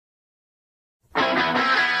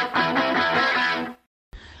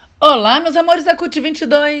Olá, meus amores da CUT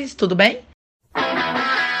 22, tudo bem?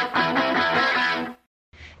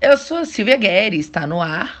 Eu sou a Silvia Gehre, está no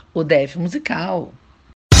ar o DF Musical.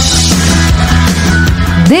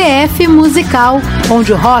 DF Musical,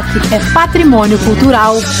 onde o rock é patrimônio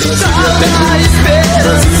cultural.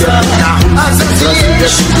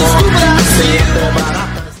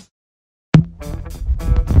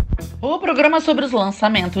 O programa sobre os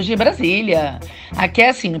lançamentos de Brasília. Aqui é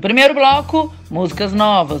assim, no primeiro bloco, músicas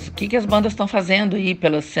novas. O que as bandas estão fazendo aí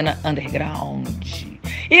pela cena underground.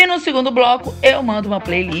 E no segundo bloco, eu mando uma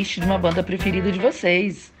playlist de uma banda preferida de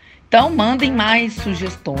vocês. Então mandem mais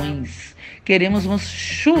sugestões. Queremos uma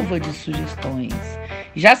chuva de sugestões.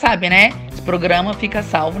 Já sabe, né? Esse programa fica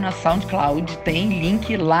salvo na SoundCloud. Tem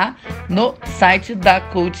link lá no site da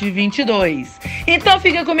CUT 22. Então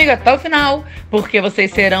fica comigo até o final, porque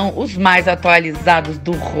vocês serão os mais atualizados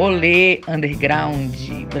do rolê underground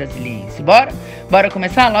brasileiro. Bora? Bora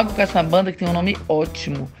começar logo com essa banda que tem um nome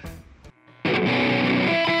ótimo.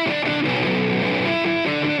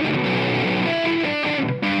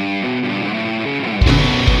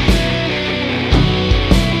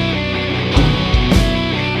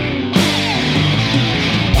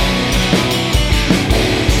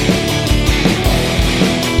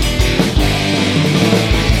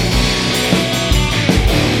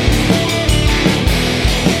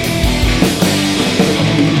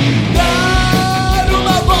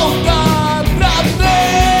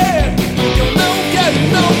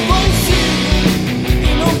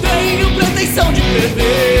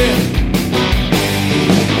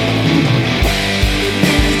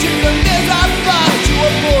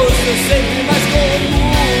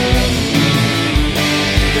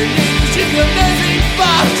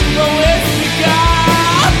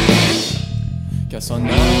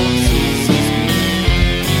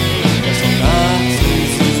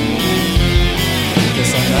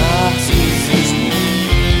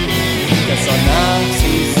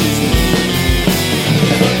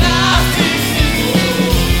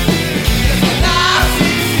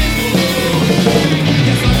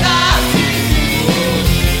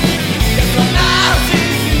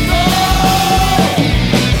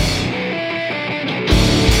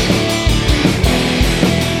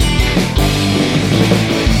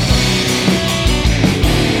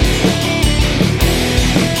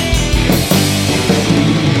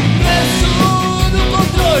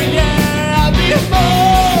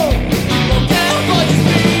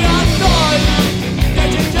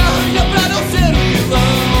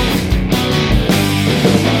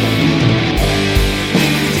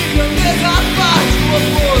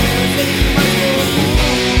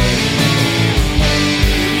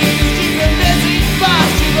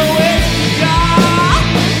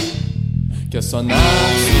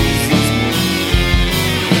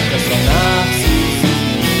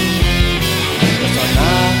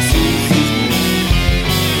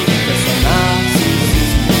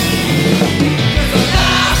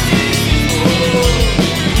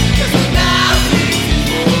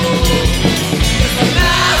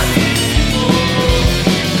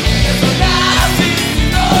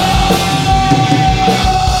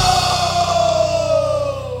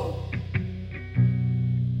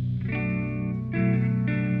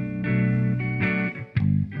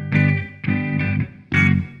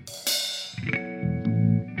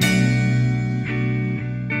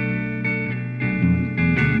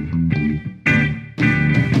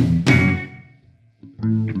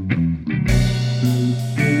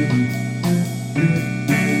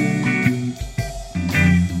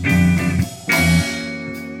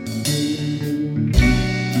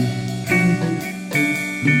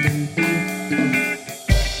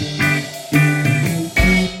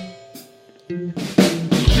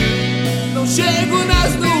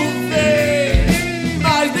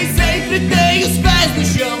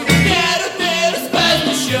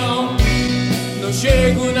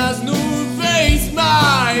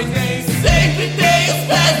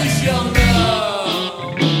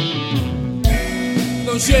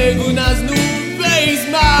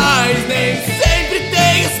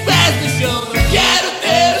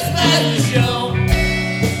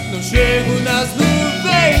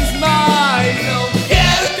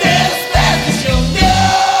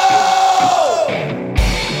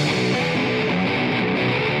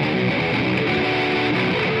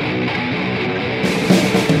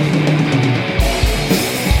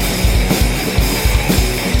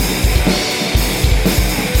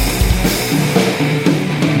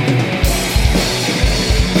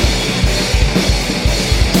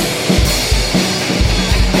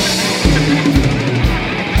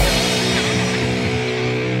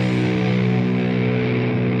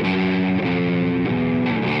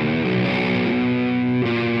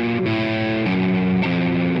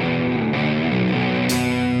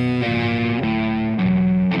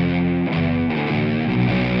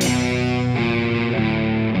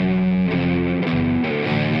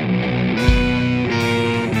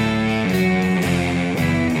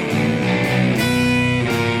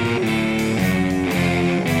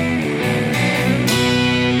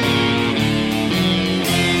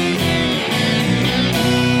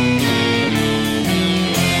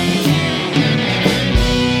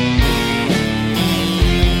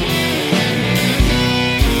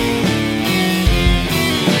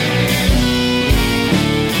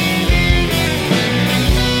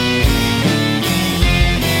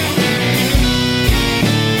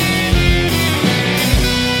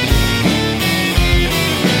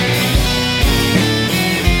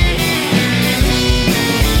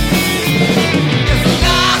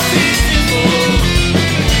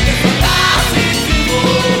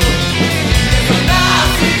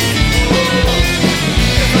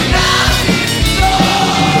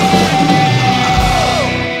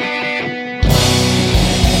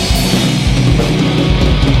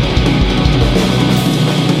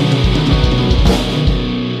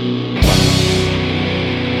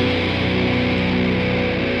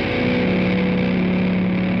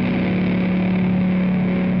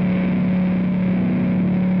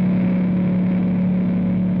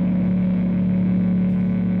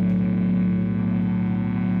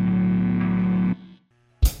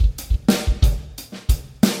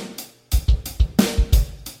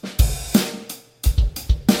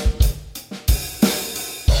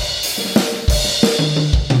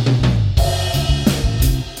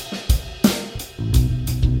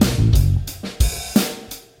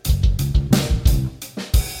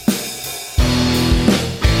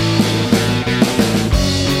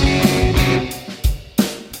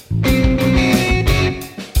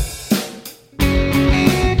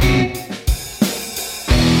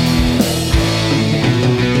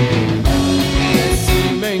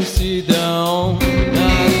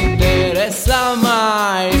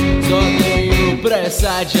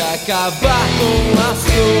 hora de acabar com a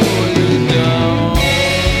solidão.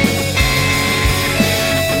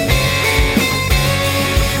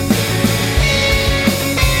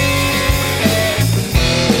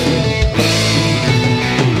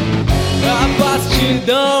 A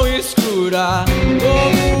vastidão escura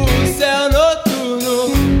como o céu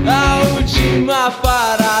noturno, a última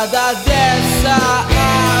parada dessa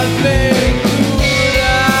aventura.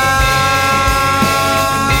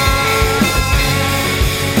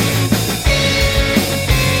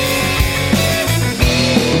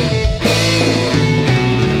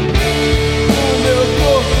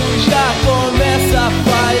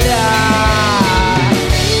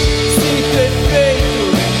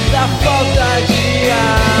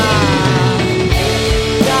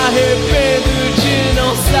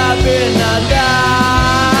 Saber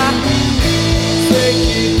nadar, sei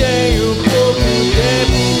que tenho pouco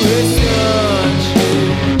tempo restante.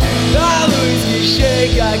 A luz que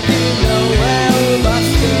chega aqui não é o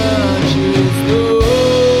bastante. Estou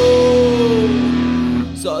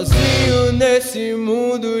sozinho nesse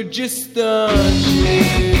mundo distante.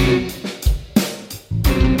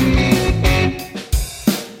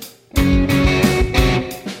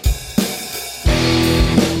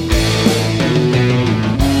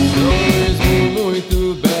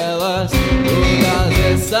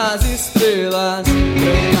 Essas estrelas,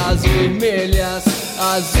 brancas, vermelhas,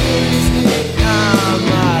 azuis e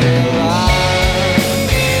amarelas.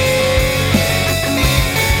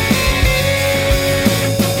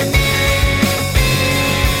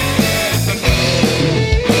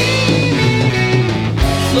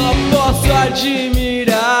 Só posso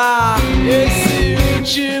admirar esse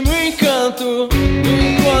último encanto,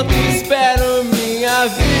 enquanto espero minha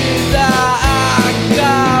vida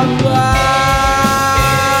acabar.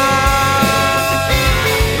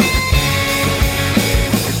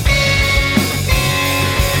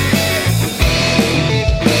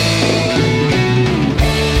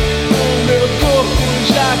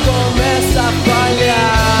 Começa a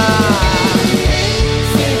falhar,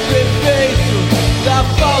 sempre efeito da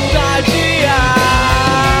falta de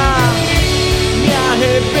ar. Me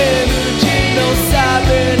arrependo de não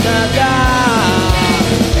saber nadar.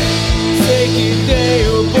 Sei que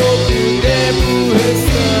tenho pouco tempo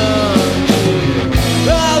restante.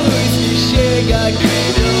 A luz que chega aqui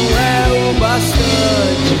não é o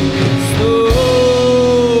bastante. Estou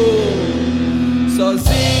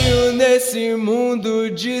sozinho nesse mundo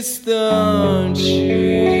distante.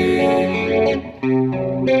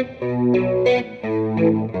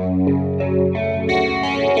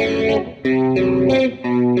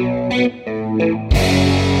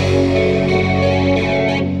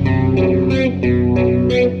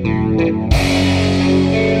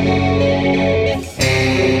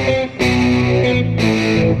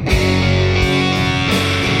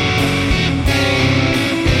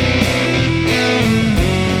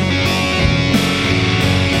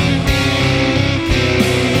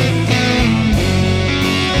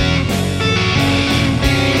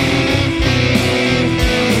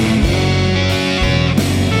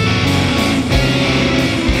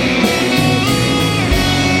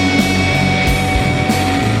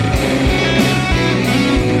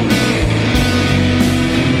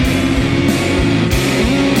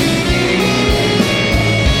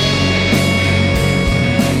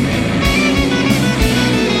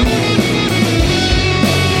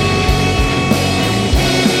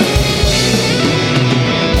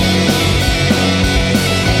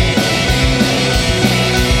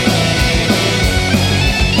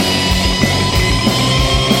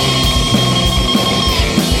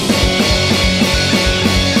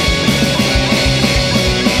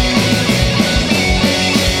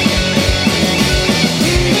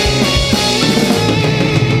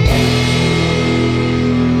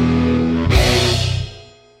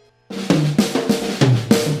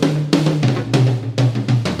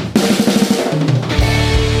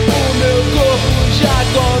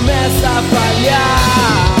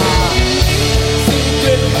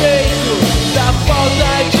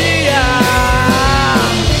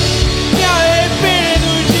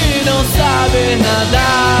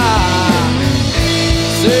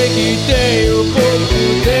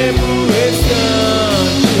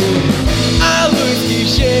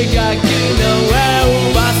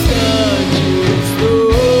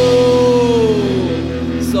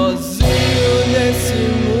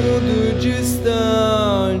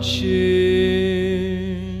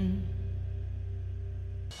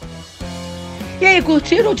 E aí,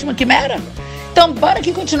 curtiram a última quimera? Então bora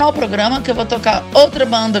aqui continuar o programa, que eu vou tocar outra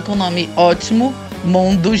banda com nome ótimo,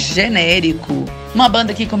 Mundo Genérico. Uma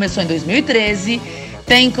banda que começou em 2013,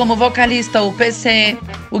 Tem como vocalista o PC,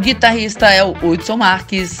 o guitarrista é o Hudson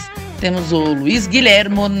Marques, temos o Luiz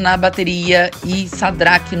Guilhermo na bateria e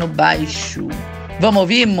Sadraque no baixo. Vamos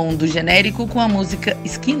ouvir Mundo Genérico com a música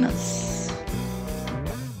Esquinas.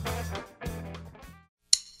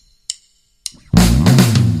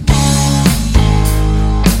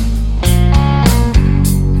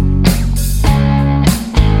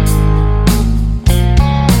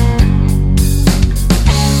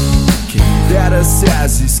 Se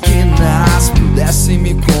as esquinas pudessem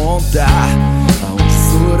me contar aonde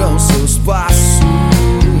foram seus passos,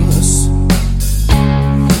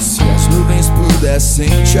 se as nuvens pudessem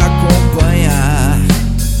te acompanhar,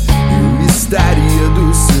 eu estaria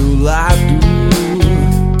do seu lado.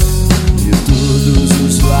 De todos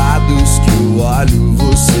os lados que eu olho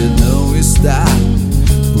você não está.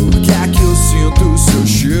 Por que é que eu sinto o seu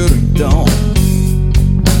cheiro então?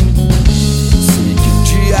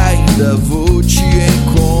 Ainda vou te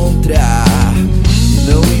encontrar,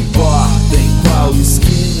 não importa em qual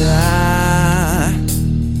esquina.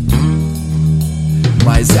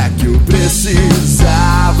 Mas é que eu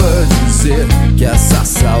precisava dizer que essa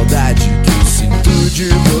saudade que eu sinto de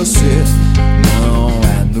você não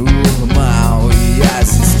é normal. E as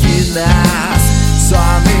esquinas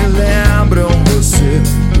só me lembram você,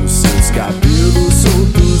 dos seus cabelos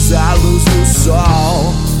soltos à luz do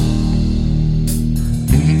sol.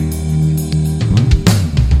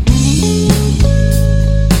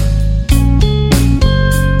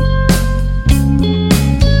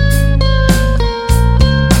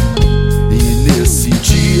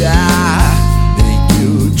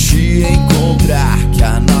 Que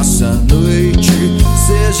a nossa noite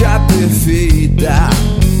seja perfeita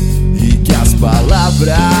e que as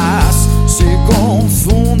palavras se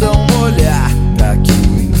confundam no olhar, pra que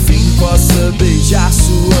eu enfim possa beijar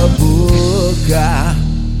sua boca.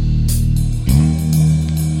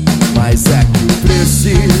 Mas é que eu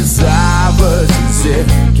precisava dizer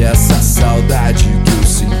que essa saudade que eu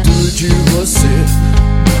sinto de você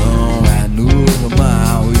não é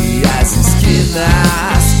normal. E as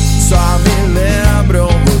esquinas só me lembram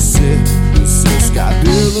você, dos seus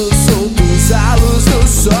cabelos soltos à luz do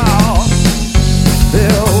sol.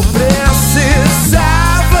 Eu precisava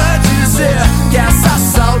dizer que essa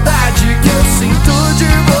saudade que eu sinto de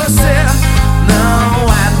você não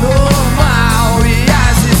é normal. E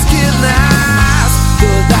as esquinas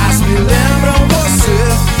todas me lembram você,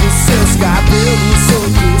 dos seus cabelos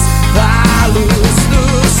soltos à luz do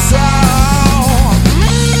sol.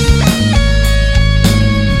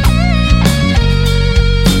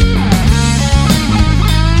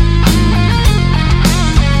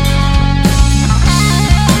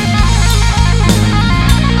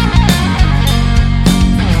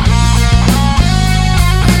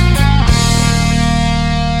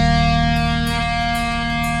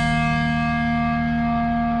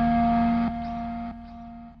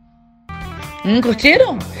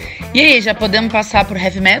 Curtiram? E aí, já podemos passar pro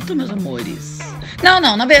heavy metal, meus amores? Não,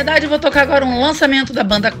 na verdade eu vou tocar agora um lançamento da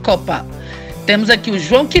banda Copa. Temos aqui o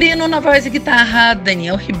João Quirino na voz e guitarra,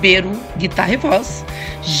 Daniel Ribeiro, guitarra e voz,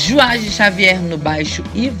 Joage Xavier no baixo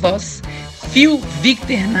e voz, Phil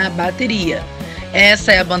Victor na bateria.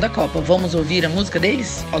 Essa é a banda Copa. Vamos ouvir a música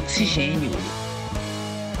deles? Oxigênio.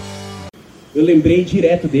 Eu lembrei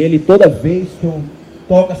direto dele, toda vez que eu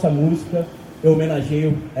toco essa música, eu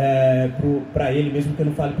homenageio pra ele, mesmo que eu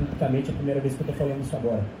não fale publicamente, é a primeira vez que eu tô falando isso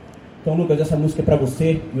agora. Então, Lucas, essa música é pra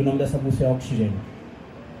você e o nome dessa música é Oxigênio.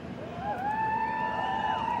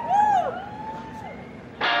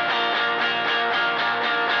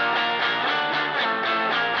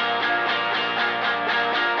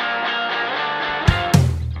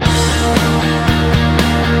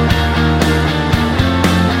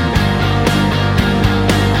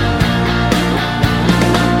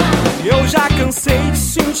 Cansei de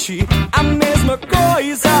sentir a mesma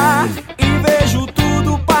coisa e vejo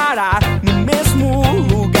tudo parar no mesmo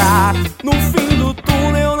lugar. No fim do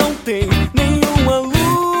túnel não tem nenhuma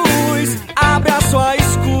luz, abraço a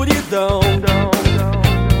escuridão.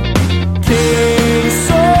 Quem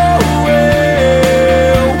sou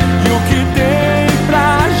eu e o que tem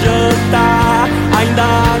pra jantar?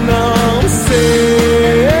 Ainda não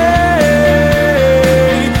sei,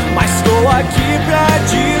 mas tô aqui pra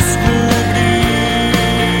descobrir.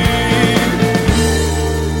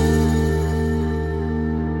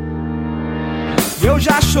 Eu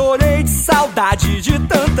já chorei de saudade de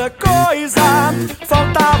tanta coisa.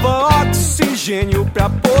 Faltava oxigênio pra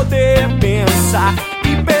poder pensar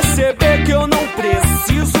e perceber que eu não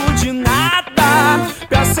preciso de nada.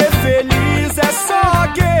 Pra ser feliz é só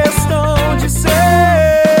questão de ser.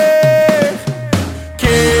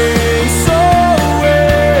 Quem sou eu?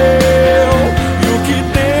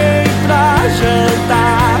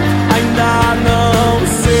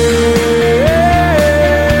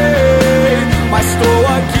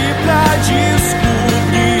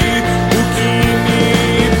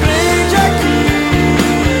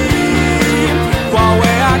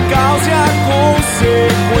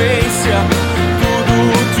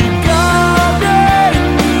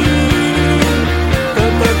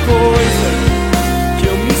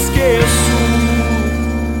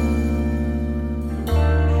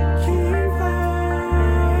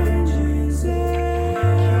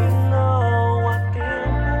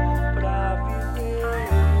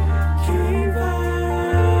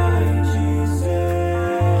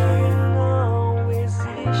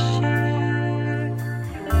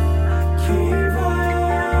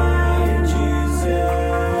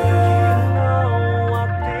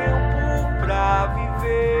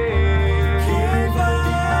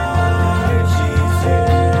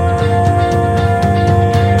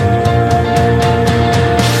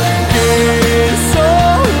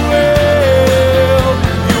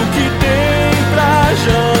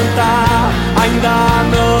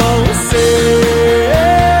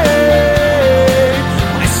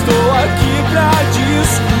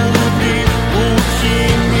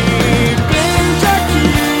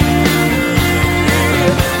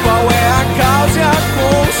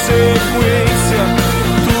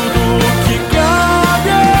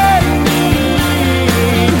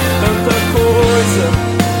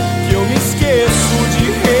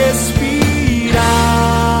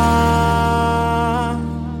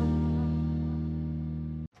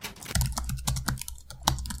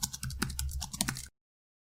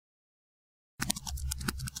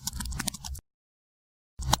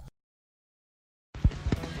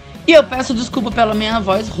 E eu peço desculpa pela minha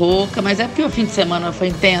voz rouca, mas é porque o fim de semana foi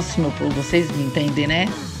intenso, meu povo, vocês me entendem, né?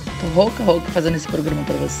 Tô rouca fazendo esse programa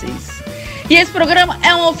pra vocês. E esse programa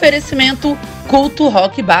é um oferecimento Culto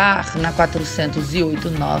Rock Bar, na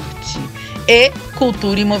 408 Norte. E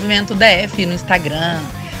Cultura e Movimento DF no Instagram.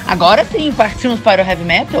 Agora sim, partimos para o heavy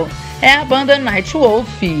metal. É a banda Night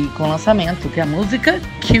Wolf, com lançamento, que é a música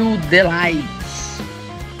Kill the Light.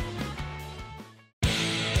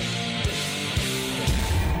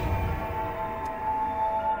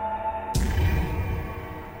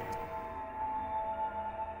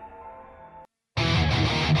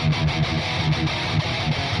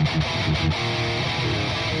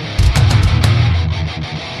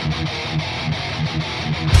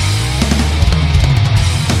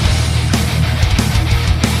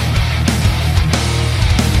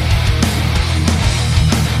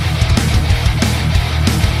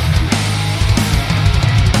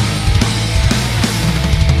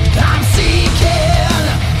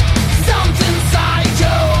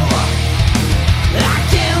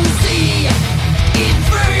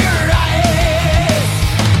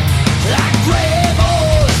 Like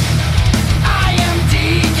rebel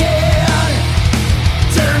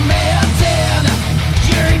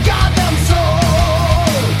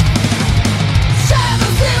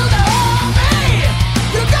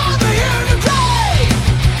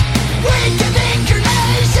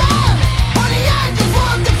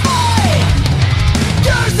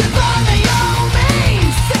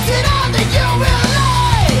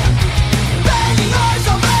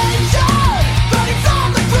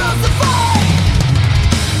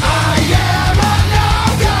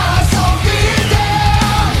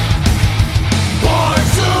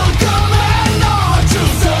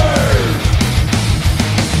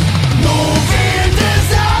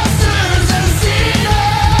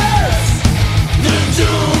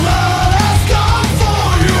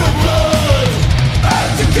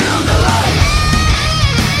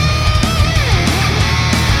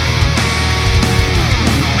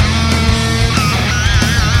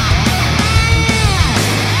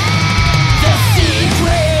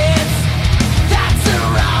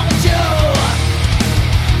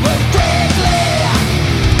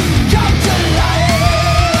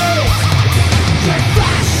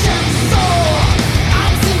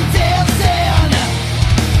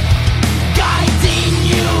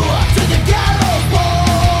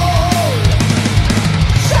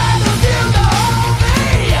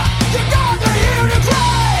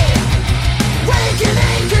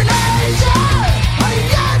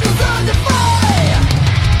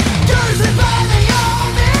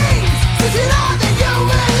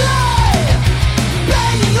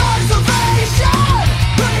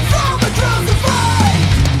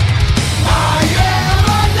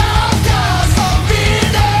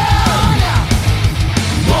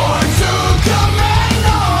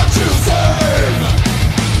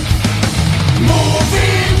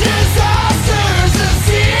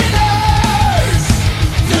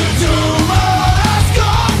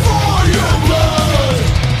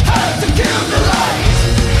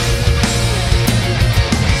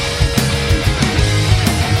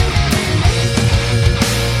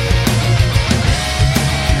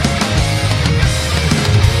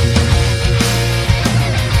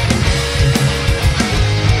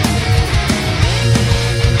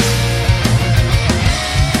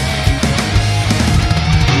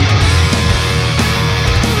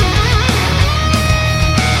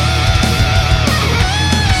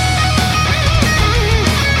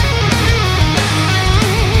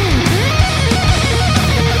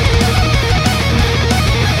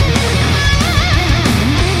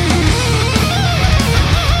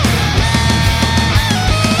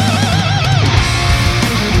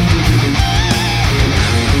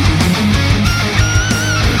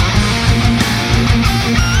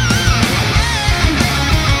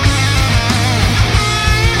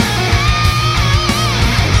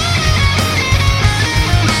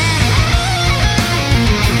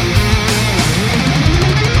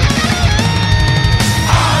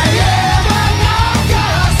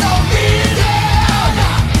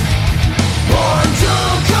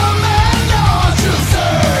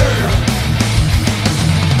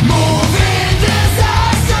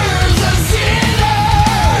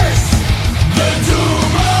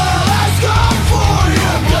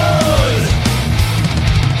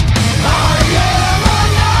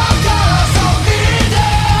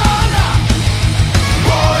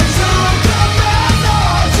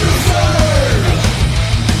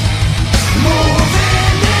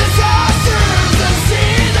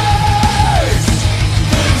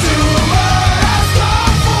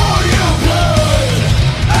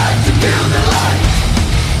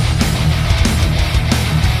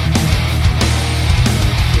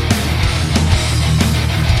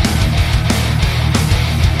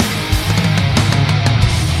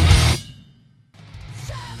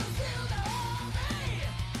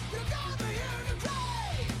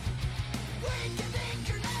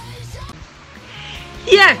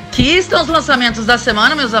Aqui estão os lançamentos da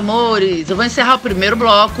semana, meus amores. Eu vou encerrar o primeiro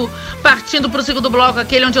bloco, partindo para o segundo bloco,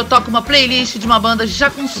 aquele onde eu toco uma playlist de uma banda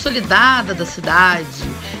já consolidada da cidade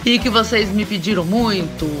e que vocês me pediram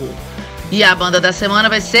muito. E a banda da semana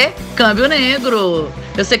vai ser Câmbio Negro.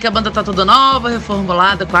 Eu sei que a banda tá toda nova,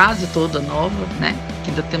 reformulada, quase toda nova, né?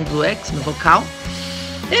 Que ainda temos o X no vocal.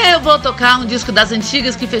 Eu vou tocar um disco das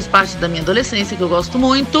antigas que fez parte da minha adolescência, que eu gosto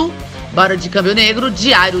muito. Bora de Câmbio Negro,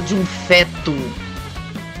 Diário de um Feto.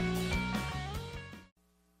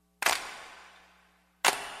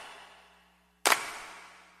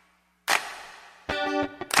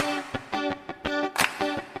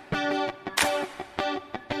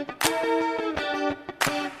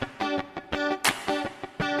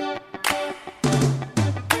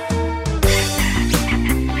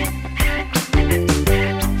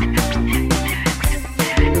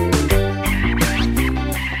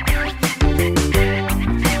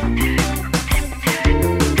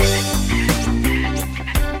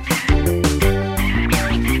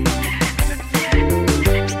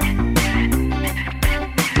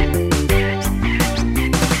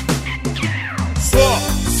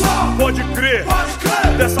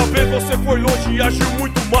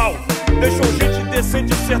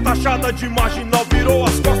 De marginal, virou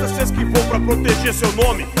as costas, se esquivou pra proteger seu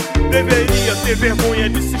nome. Deveria ter vergonha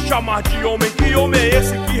de se chamar de homem. Que homem é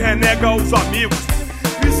esse que renega os amigos?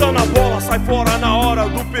 Pisa na bola, sai fora na hora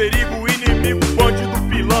do perigo. Inimigo, bandido,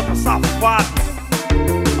 pilantra, safado.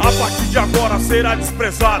 A partir de agora será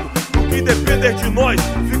desprezado. O que depender de nós,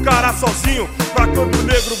 ficará sozinho. Pra Câmbio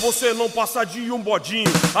Negro você não passa de um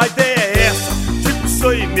bodinho. A ideia é essa, tipo isso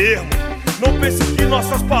aí mesmo. Não pense que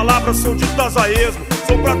nossas palavras são ditas a esmo.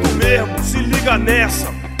 Sou pra tu mesmo, se liga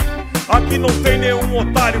nessa. Aqui não tem nenhum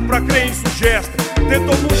otário pra crer em sugesta.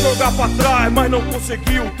 Tentou nos jogar pra trás, mas não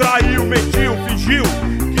conseguiu. Traiu, mentiu, fingiu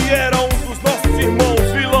que era um dos nossos irmãos.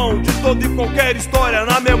 Vilão de toda e qualquer história,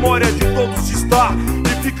 na memória de todos está.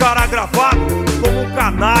 E ficará gravado como um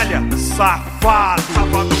canalha safado.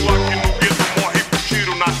 Safado aqui no gueto morre com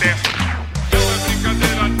tiro na testa. Não é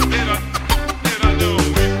brincadeira, não.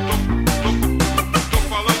 Tô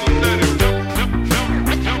falando sério.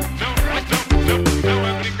 Não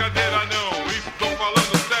é brincadeira não, e tô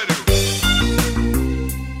falando sério.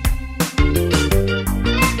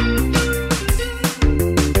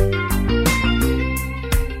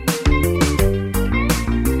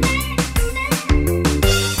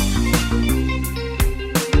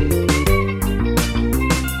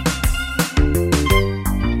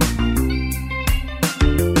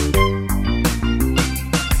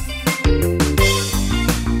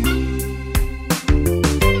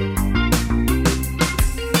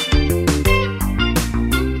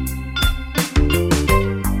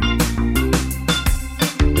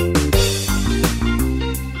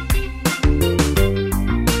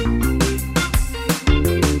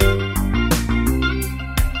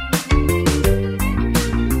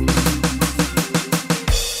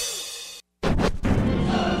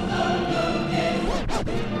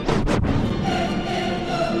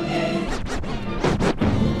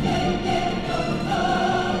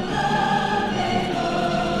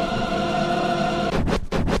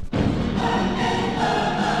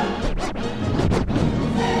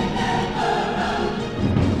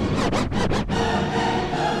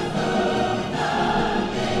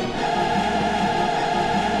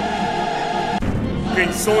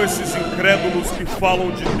 Quem são esses incrédulos que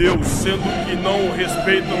falam de Deus, sendo que não o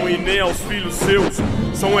respeitam e nem aos filhos seus?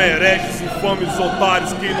 São hereges, infames,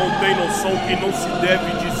 otários que não têm noção que não se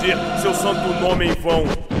deve dizer seu santo nome em vão.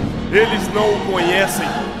 Eles não o conhecem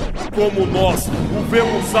como nós, o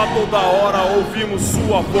vemos a toda hora, ouvimos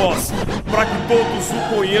sua voz. Para que todos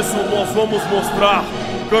o conheçam, nós vamos mostrar.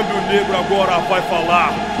 Câmbio Negro agora vai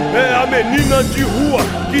falar. É a menina de rua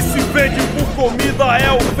que se vende por comida. É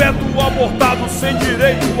o feto abortado sem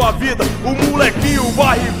direito à vida. O molequinho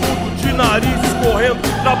barrigudo de nariz escorrendo,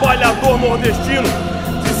 trabalhador nordestino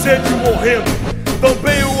de sede morrendo.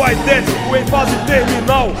 Também o aidético em fase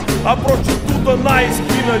terminal, a prostituta na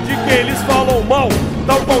esquina de quem eles falam mal.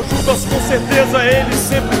 Tal qual Judas, com certeza eles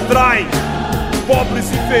sempre traem. Pobres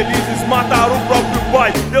infelizes mataram o próprio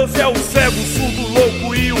pai. Deus é o cego, o surdo, o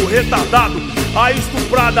louco e o retardado. A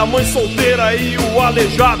estuprada, a mãe solteira e o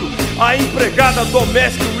aleijado. A empregada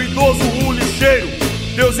doméstica, o idoso, o lixeiro.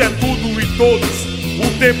 Deus é tudo e todos,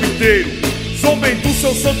 o tempo inteiro. Zombem do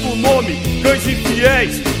seu santo nome, cães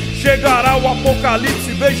infiéis. Chegará o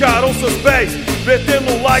apocalipse, beijarão seus pés,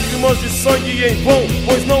 vertendo lágrimas de sangue em vão,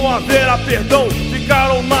 pois não haverá perdão.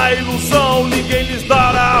 Ficaram na ilusão, ninguém lhes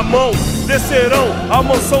dará a mão. descerão à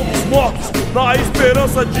mansão dos mortos, na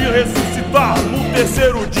esperança de ressuscitar no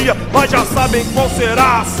terceiro dia. Mas já sabem qual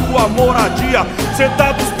será a sua moradia,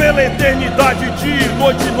 sentados pela eternidade, dia e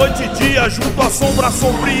noite, noite e dia, junto à sombra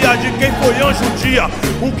sombria de quem foi anjo um dia.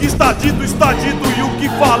 O que está dito e o que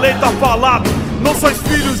falei tá falado. Não sois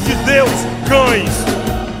filhos de Deus, cães,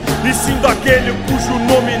 e sim daquele cujo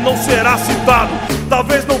nome não será citado.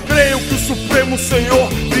 Talvez não creiam que o Supremo Senhor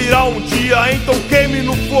virá um dia, então queime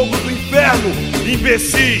no fogo do inferno,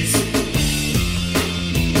 imbecis,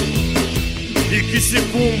 e que se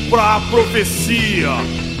cumpra a profecia.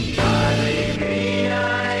 Alegria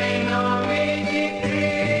em nome de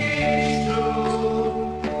Cristo,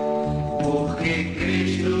 porque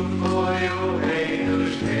Cristo foi o Rei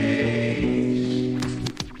dos Reis.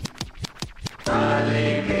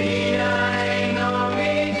 Alegria em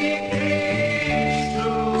nome de Cristo,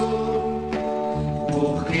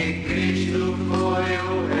 porque Cristo foi o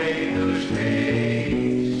Rei dos Reis.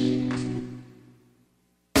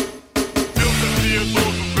 Deus é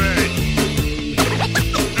piedoso, véi.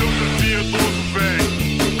 Deus é piedoso, véi.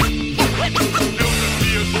 Deus é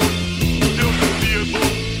piedoso. Deus é piedoso.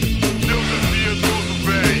 Deus é piedoso,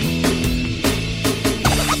 véi.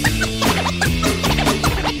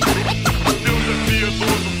 Deus é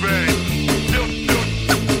piedoso, véi.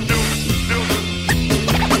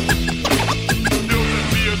 Deus é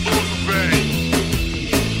piedoso, véi.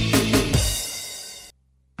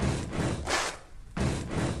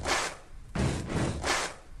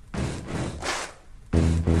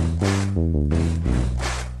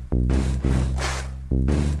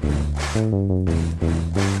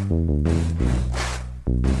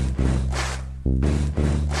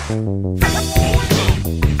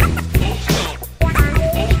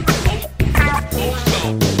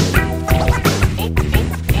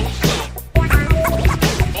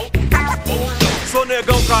 Sou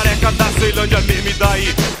negão careca da Ceilândia mesmo, e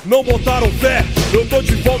daí? Não botaram fé? Eu tô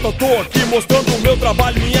de volta, tô aqui mostrando o meu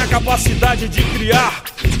trabalho, minha capacidade de criar.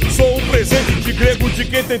 Sou um presente de grego de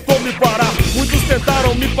quem tentou me parar. Muitos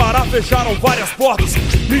tentaram me parar, fecharam várias portas,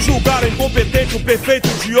 me julgaram incompetente, um perfeito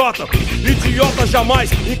idiota. Idiota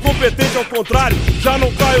jamais, incompetente ao contrário. Já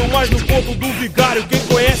não caio mais no conto do vigário. Quem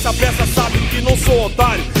conhece a peça sabe que não sou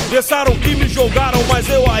otário. Pensaram que me jogaram, mas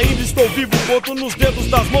eu ainda estou vivo. Conto nos dedos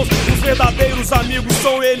das mãos, os verdadeiros amigos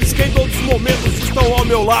são eles que em todos os momentos estão ao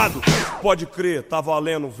meu lado. Pode crer, tá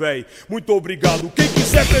valendo, véi. Muito obrigado. Quem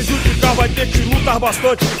quiser prejudicar vai ter que lutar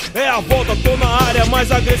bastante. É a volta, tô na área,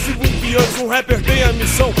 mais agressivo que antes. Um rapper tem a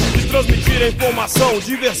missão de transmitir a informação,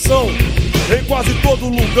 diversão em quase todo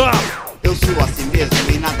lugar. Eu sou assim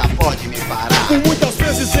mesmo e nada pode me parar. Por muitas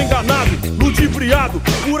vezes enganado, ludibriado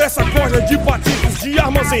por essa corda de patins, de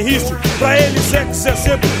armas em risco. Pra eles é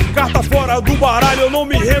sempre carta fora do baralho. Eu não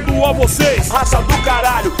me rendo a vocês, raça do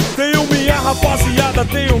caralho. Tenho minha rapaziada,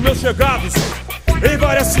 tenho meus chegados em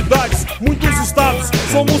várias cidades, muitos estados.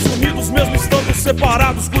 Somos unidos mesmo estando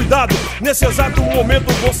separados. Cuidado, nesse exato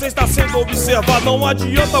momento você está sendo observado. Não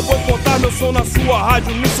adianta boicotar meu som na sua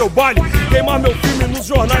rádio, no seu baile, queimar meu filme nos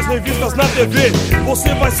jornais, revistas, na TV.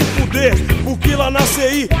 Você vai se fuder, porque lá na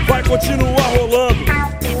CI vai continuar rolando.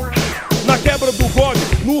 Na quebra do GOG,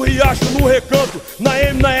 no Riacho, no Recanto, na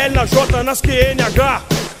M, na L, na J, nas QNH,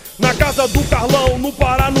 na casa do Carlão, no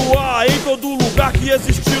Paranoá, em todo lugar que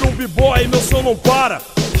existir um b-boy, meu som não para.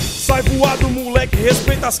 Sai voado, moleque,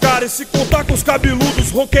 respeita as caras. Se contar com os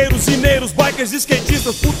cabeludos, roqueiros, mineiros, bikers,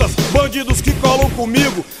 skatistas, putas, bandidos que colam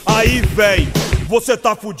comigo, aí, véi, você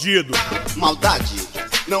tá fudido. Maldade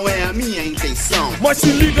não é a minha intenção. Mas se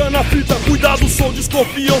liga na fita, cuidado, sou de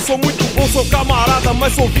escorpião. Sou muito bom, sou camarada,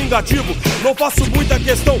 mas sou vingativo. Não faço muita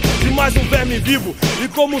questão de mais um verme vivo. E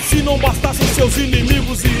como se não bastassem seus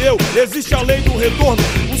inimigos e eu, existe a lei do retorno,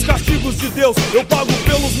 os castigos de Deus. Eu pago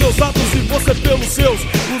pelos meus atos e você pelos seus.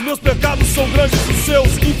 Os meus pecados são grandes, os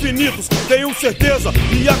seus infinitos. Tenho certeza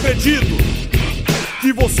e acredito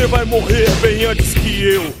que você vai morrer bem antes que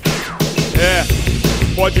eu. É,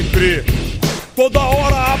 pode crer. Toda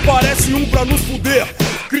hora aparece um pra nos fuder,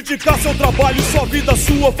 criticar seu trabalho, sua vida,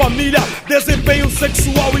 sua família, desempenho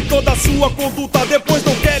sexual e toda a sua conduta. Depois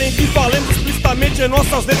não querem que falemos explicitamente em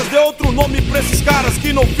nossas letras. Dê outro nome pra esses caras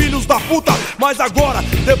que não filhos da puta. Mas agora,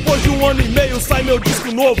 depois de 1 ano e meio, sai meu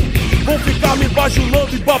disco novo. Vão ficar me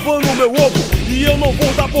bajulando e babando o meu ovo. E eu não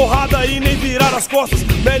vou dar porrada e nem virar as costas.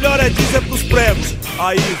 Melhor é dizer pros pregos: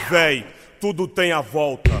 aí, véi, tudo tem a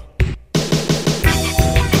volta.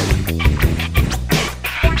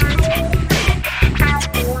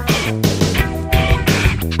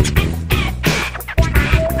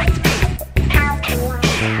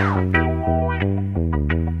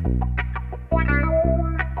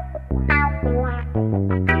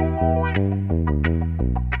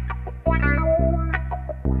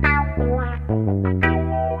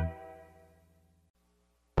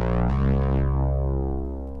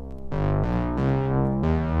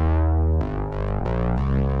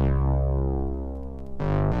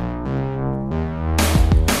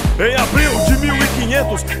 Em abril de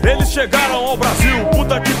 1500, eles chegaram ao Brasil.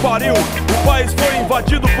 Puta que pariu, o país foi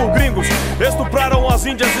invadido por gringos. Estupraram as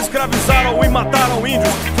índias, escravizaram e mataram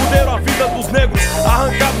índios. Fuderam a vida dos negros,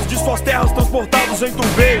 arrancados de suas terras, transportados em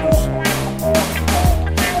tubeiros.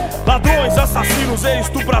 Ladrões, assassinos e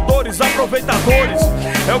estupradores, aproveitadores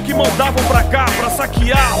é o que mandavam pra cá, pra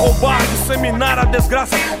saquear, roubar, disseminar a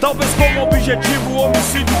desgraça. Talvez como objetivo o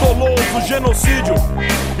homicídio doloso, genocídio,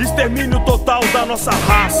 extermínio total da nossa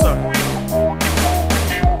raça.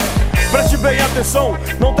 Preste bem atenção,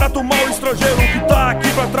 não trata mal o estrangeiro que tá aqui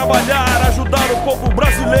pra trabalhar, ajudar o povo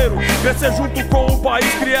brasileiro, crescer junto com o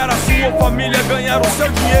país, criar a sua família, ganhar o seu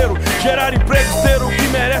dinheiro, gerar empregos, ter o que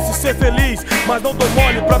merece, ser feliz. Mas não dou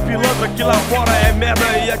mole pra pilantra que lá fora é merda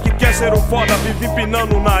e aqui quer ser o foda, vive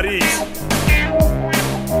empinando o nariz.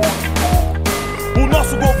 O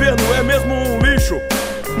nosso governo é mesmo um lixo,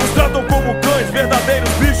 nos tratam como cães, verdadeiros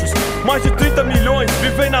bichos. Mais de 30 milhões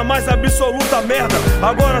vivem na mais absoluta merda.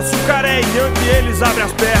 Agora se o cara é yankee, eles abrem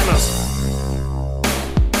as pernas.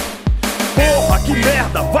 Porra, que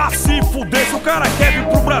merda, vá se fuder. Se o cara quer vir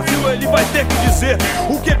pro Brasil, ele vai ter que dizer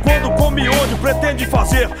o que, quando, como e onde pretende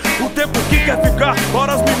fazer. O tempo que quer ficar,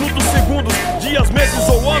 horas, minutos, segundos, dias, meses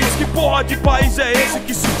ou anos. Que porra de país é esse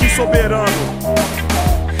que se diz soberano?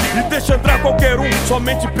 E deixa entrar qualquer um,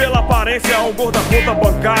 somente pela aparência, ao gordo da conta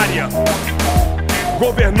bancária.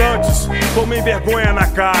 Governantes, tomem vergonha na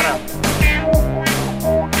cara.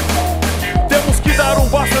 Temos que dar um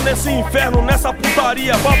basta nesse inferno, nessa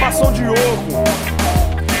putaria, babação de ovo.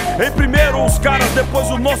 Em primeiro os caras, depois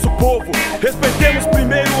o nosso povo. Respeitemos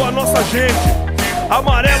primeiro a nossa gente.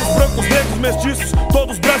 Amarelos, brancos, negros, mestiços,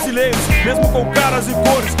 todos brasileiros, mesmo com caras e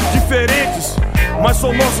cores diferentes, mas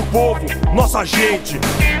são nosso povo, nossa gente.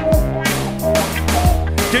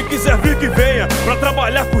 Quem quiser vir que venha, pra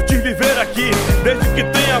trabalhar, curtir, viver aqui, desde que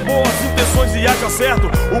tenha boas intenções e haja certo.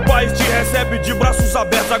 O país te recebe de braços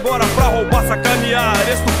abertos. Agora pra roubar, sacanear,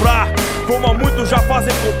 estuprar, como há muitos já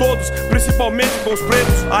fazem com todos, principalmente com os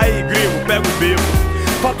pretos. Aí gringo, pega o bico.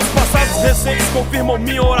 Fatos passados recentes confirmam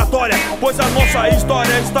minha oratória, pois a nossa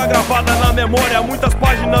história está gravada na memória. Muitas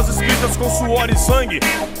páginas escritas com suor e sangue.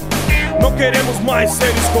 Não queremos mais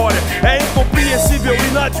ser escória. É incompreensível,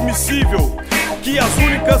 inadmissível que as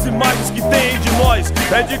únicas imagens que tem de nós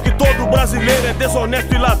é de que todo brasileiro é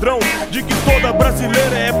desonesto e ladrão, de que toda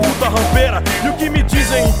brasileira é puta rampeira. E o que me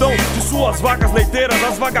dizem então de suas vacas leiteiras,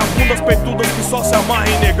 as vagabundas peitudas que só se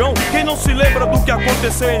amarram em negão? Quem não se lembra do que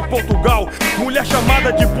aconteceu em Portugal? Mulher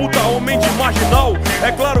chamada de puta, homem de marginal.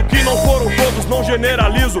 É claro que não foram todos, não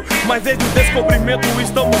generalizo, mas desde o descobrimento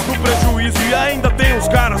estamos no prejuízo. E ainda tem os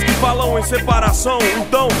caras que falam em separação.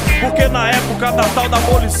 Então, porque na época da tal da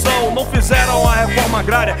abolição não fizeram a reforma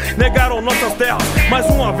agrária, negaram nossas terras. Mais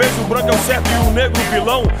uma vez o branco é o certo e o negro o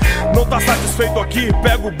vilão. Não tá satisfeito aqui,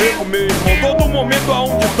 pega o beco, meu irmão. Todo momento há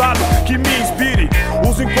um ditado que me inspire.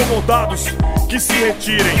 Os incomodados que se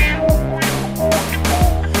retirem.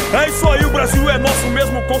 É isso aí, o Brasil é nosso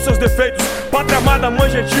mesmo com seus defeitos. Pátria amada, mãe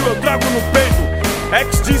gentil, eu trago no peito.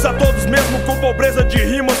 Ex diz a todos mesmo com pobreza de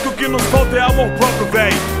rimas que o que nos falta é amor próprio,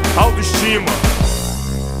 véi, autoestima.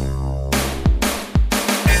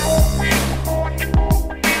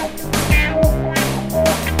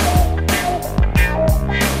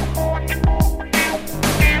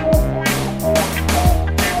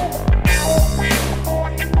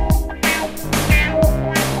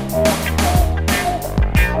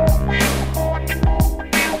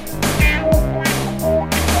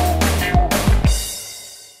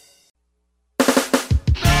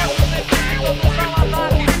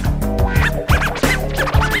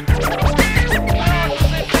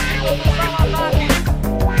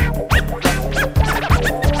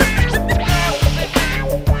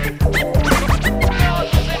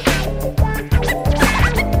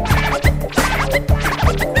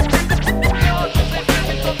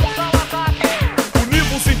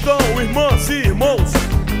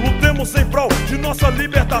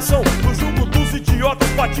 No jugo dos idiotas,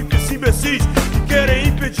 patifes imbecis que querem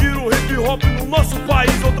impedir o hip hop no nosso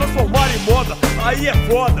país ou transformar em moda. Aí é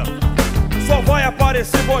foda. Só vai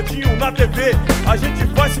aparecer modinho na TV. A gente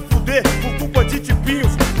vai se fuder por culpa de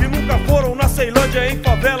tipinhos que nunca foram na Ceilândia, em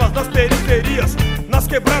favelas das periferias, nas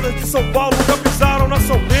quebradas de São Paulo, nunca pisaram na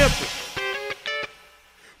São Bento,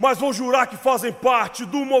 mas vão jurar que fazem parte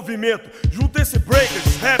do movimento. Juntem-se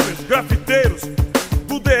breakers, rappers, grafiteiros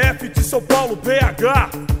do DF de São Paulo,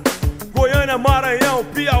 BH, Goiânia, Maranhão,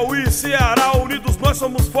 Piauí, Ceará. Unidos nós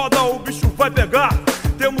somos foda, o bicho vai pegar.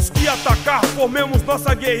 Temos que atacar, formemos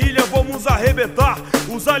nossa guerrilha, vamos arrebentar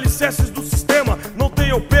os alicerces do sistema. Não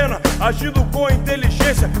tenham pena, agindo com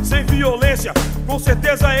inteligência, sem violência. Com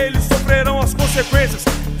certeza eles sofrerão as consequências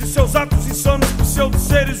de seus atos insanos,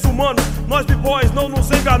 pseudo-seres humanos. Nós b-boys não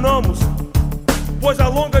nos enganamos, pois a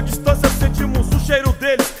longa distância sentimos o cheiro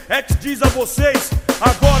deles. X diz a vocês,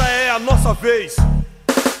 agora é a nossa vez.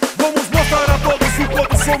 Vamos mostrar a todos o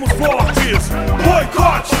quanto somos fortes.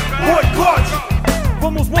 Boicote, boicote.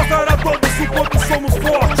 Vamos mostrar a todos o quanto somos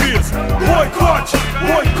fortes. Boicote,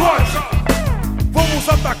 boicote. Vamos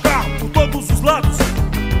atacar por todos os lados,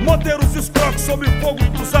 manter os escroques sob fogo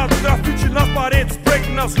cruzado. Grafite nas paredes, break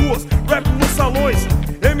nas ruas, rap nos salões,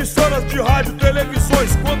 emissoras de rádio,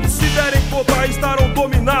 televisões. Quando se derem conta estarão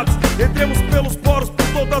dominados. Entremos pelos poros, por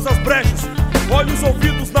todas as brechas. Olhos,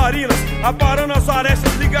 ouvidos, narinas, aparando as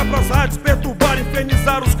arestas. Ligar pras rádios, perturbar,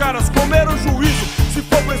 infernizar os caras. Comer o juízo, se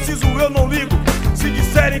for preciso eu não ligo. Se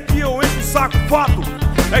disserem que eu encho o saco, fato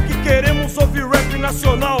é que queremos ouvir rap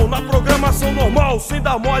nacional na programação normal, sem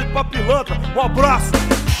dar mole pra pilantra. Um abraço,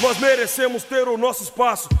 nós merecemos ter o nosso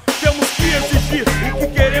espaço. Temos que exigir o que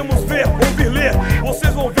queremos ver, ouvir, ler.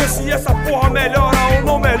 Vocês vão ver se essa porra melhora ou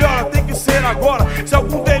não melhora. Tem que ser agora. Se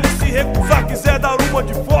algum deles se recusar, quiser dar uma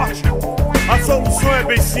de forte, a solução é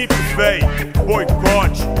bem simples, véi.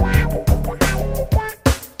 Boicote.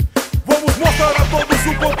 Vamos mostrar a todos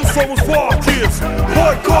o quanto somos fortes.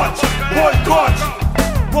 Boicote, boicote.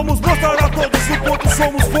 Vamos mostrar a todos o quanto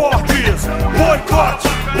somos fortes. Boicote,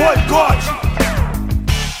 boicote.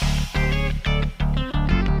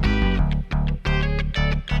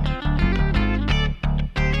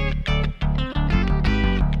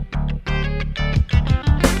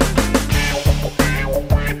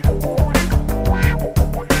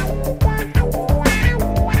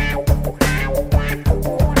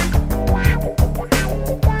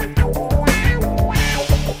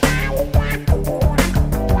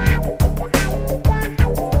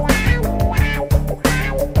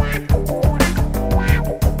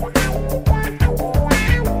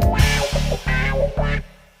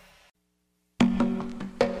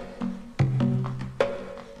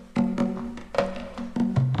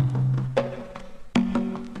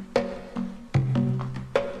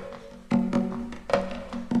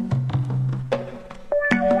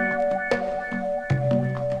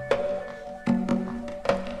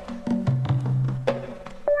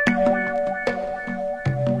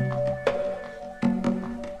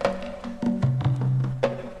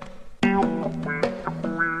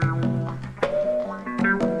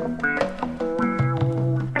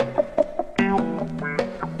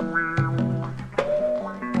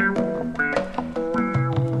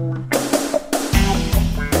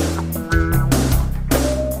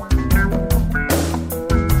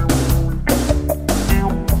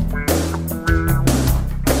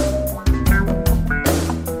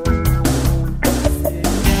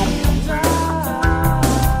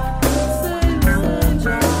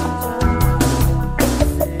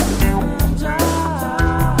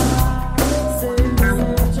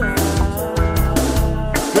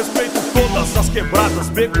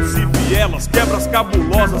 Becos e vielas, quebras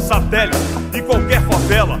cabulosas, satélites e qualquer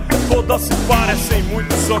favela. Todas se parecem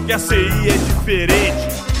muito, só que a CI é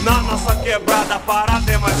diferente. Na nossa quebrada a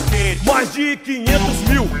parada é mais quente. Mais de 500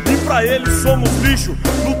 mil e pra eles somos lixo,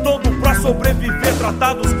 lutando pra sobreviver,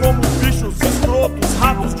 tratados como bichos escrotos,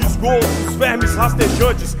 ratos de esgoto, vermes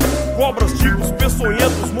rastejantes, cobras, tigres,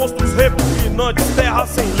 peçonhentos, monstros repugnantes. Terra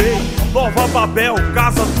sem lei, Nova Babel,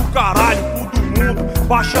 casa do caralho, cu do mundo,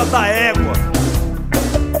 baixa da égua.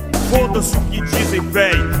 Foda-se o que dizem,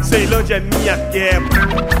 véi, Ceilândia é minha quebra.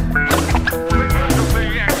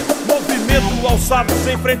 Movimento alçados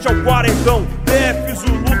em frente ao quarentão. DFs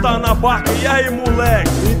o luta na barca, e aí moleque?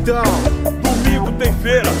 Então, domingo tem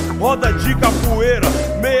feira, roda de capoeira,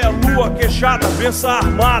 meia lua queixada, benção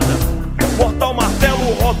armada. Mortal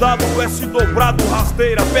martelo rodado, S dobrado,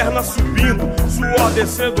 rasteira, perna subindo, suor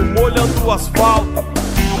descendo, molhando o asfalto.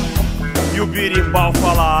 E o birimbau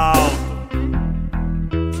fala alto.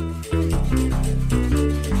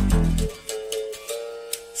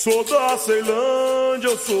 Sou da Ceilândia,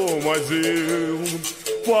 eu sou mais eu.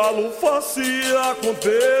 Falo, faço e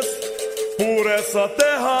aconteço. Por essa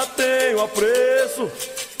terra tenho apreço.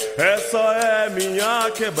 Essa é minha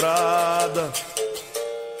quebrada.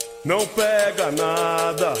 Não pega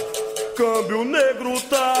nada. Câmbio negro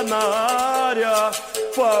tá na área,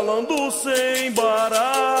 falando sem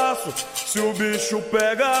embaraço. Se o bicho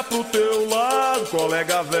pega pro teu lado,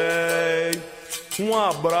 colega véi, um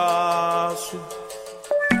abraço.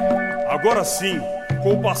 Agora sim,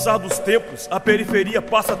 com o passar dos tempos, a periferia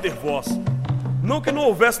passa a ter voz. Não que não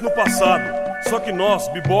houvesse no passado, só que nós,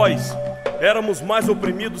 b-boys, éramos mais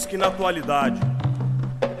oprimidos que na atualidade.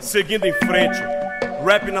 Seguindo em frente,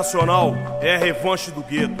 rap nacional é a revanche do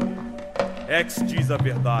gueto.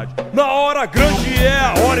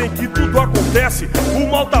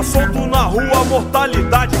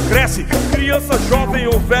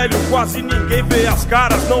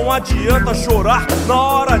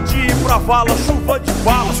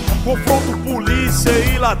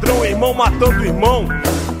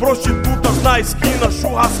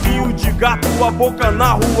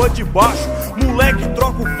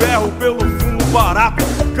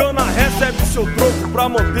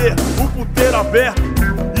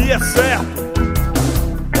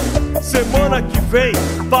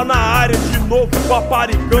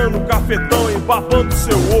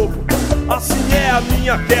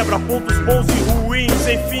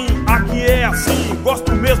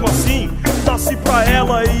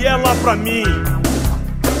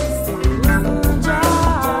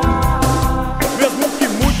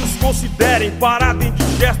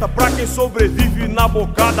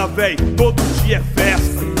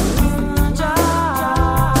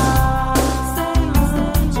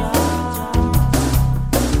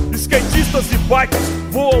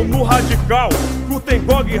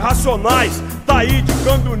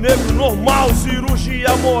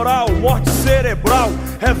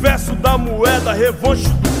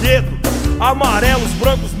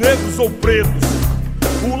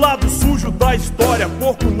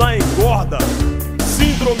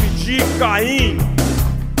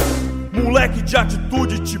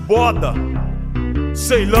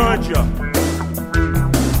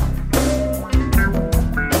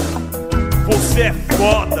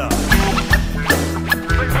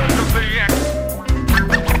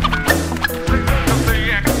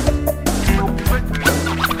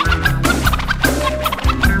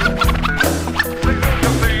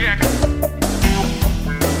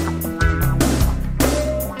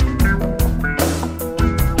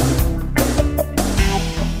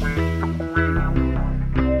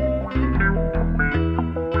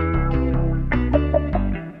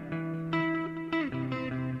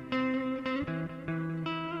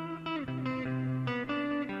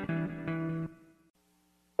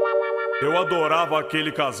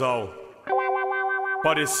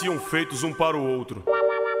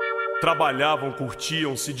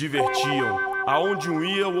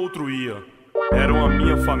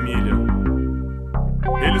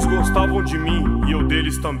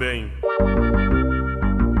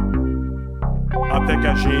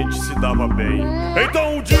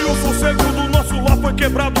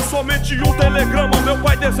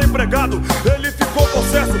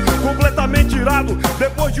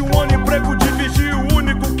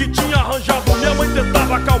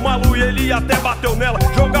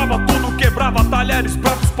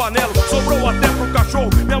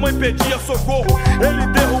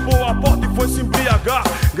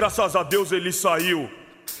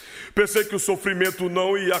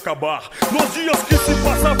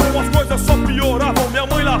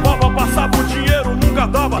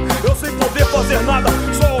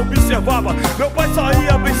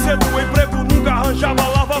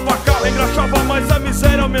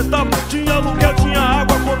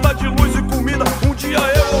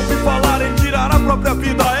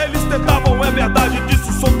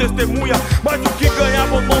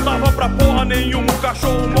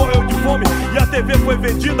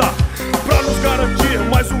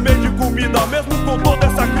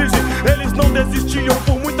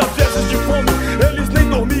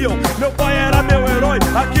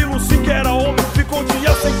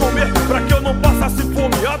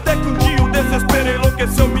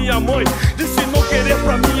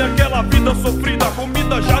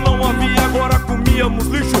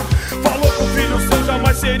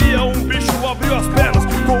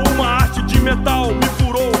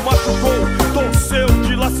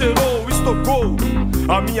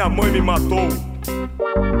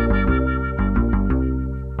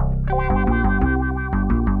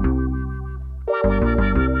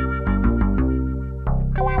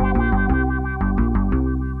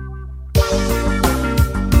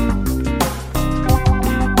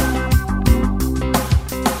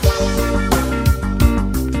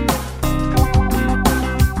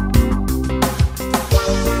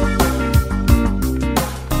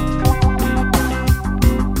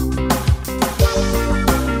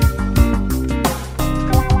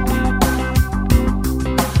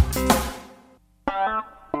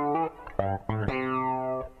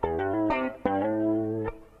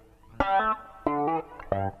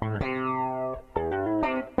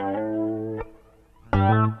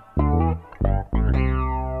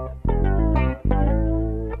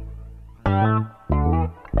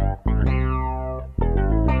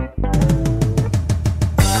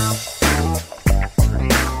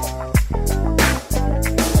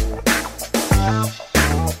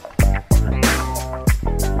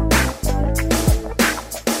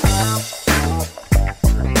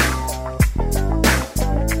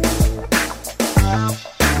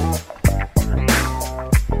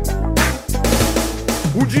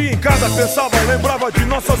 Um dia em casa pensava, lembrava de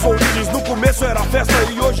nossas origens. No começo era festa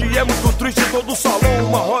e hoje é muito triste. Todo salão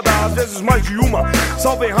uma roda, às vezes mais de uma.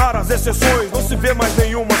 Salvem raras exceções, não se vê mais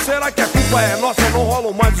nenhuma. Será que a culpa é nossa, não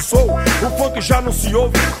rolam mais o soul? O funk já não se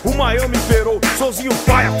ouve, o Miami imperou. Sozinho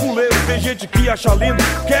paia, fuleiro, tem gente que acha lindo.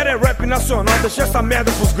 Quer é rap nacional, deixa essa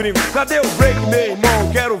merda pros gringos. Cadê o break, meu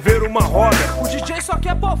irmão? Quero ver uma roda. O DJ só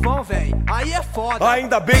quer povão, véi, aí é foda.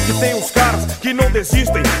 Ainda bem que tem uns caras que não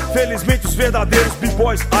desistem. Felizmente os verdadeiros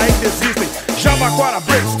b-boys ainda existem. Jabaquara,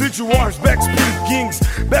 Break, Street Wars, Backspin Kings,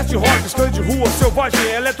 Best Rock, Scan de rua,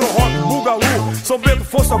 Selvagem, Electro Rock, Bugalu, São Bento,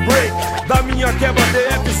 Força Break, da minha quebra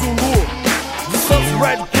DF Zulu, de Santos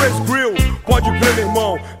Red Press Grill. Pode crer, meu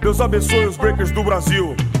irmão, Deus abençoe os breakers do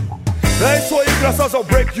Brasil. É isso aí, graças ao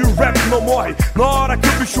break e o rap não morre. Na hora que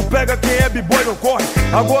o bicho pega, quem é b-boy não corre.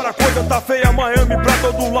 Agora a coisa tá feia, Miami pra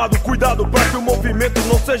todo lado. Cuidado pra que o movimento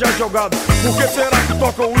não seja jogado. Por que será que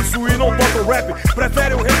tocam isso e não tocam rap?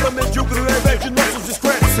 Preferem o rap medíocre ao invés de nossos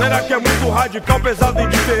scratch. Será que é muito radical, pesado e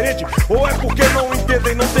diferente? Ou é porque não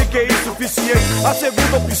entendem, não tem QI suficiente? A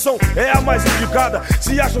segunda opção é a mais indicada.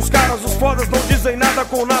 Se acham os caras, os fodas não dizem nada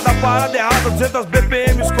com nada. Parada errada, 200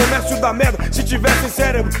 BPMs, comércio da merda. Se tivessem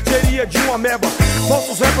cérebro, seria de uma ameba.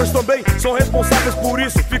 Nossos rappers também são responsáveis por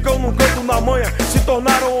isso. Ficam num canto na manha, se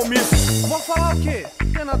tornaram omissos. Vou falar o quê?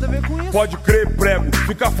 Tem nada a ver com isso? Pode crer, prego,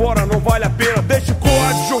 fica fora, não vale a pena. Deixe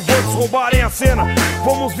coadjuvantes roubarem a cena.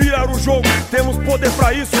 Vamos virar o jogo, temos poder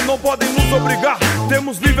pra isso. Não podem nos obrigar,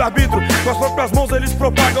 temos livre-arbítrio. Com as próprias mãos eles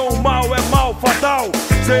propagam o mal. É mal, fatal.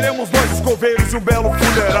 Seremos nós os coveiros de um belo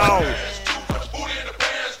funeral.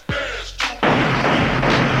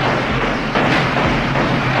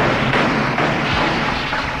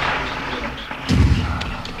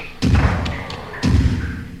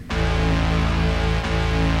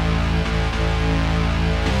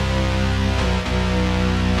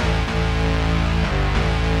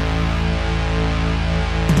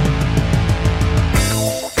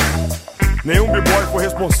 Nenhum b-boy foi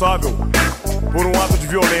responsável por um ato de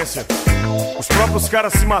violência. Os próprios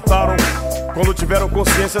caras se mataram quando tiveram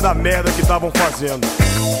consciência da merda que estavam fazendo.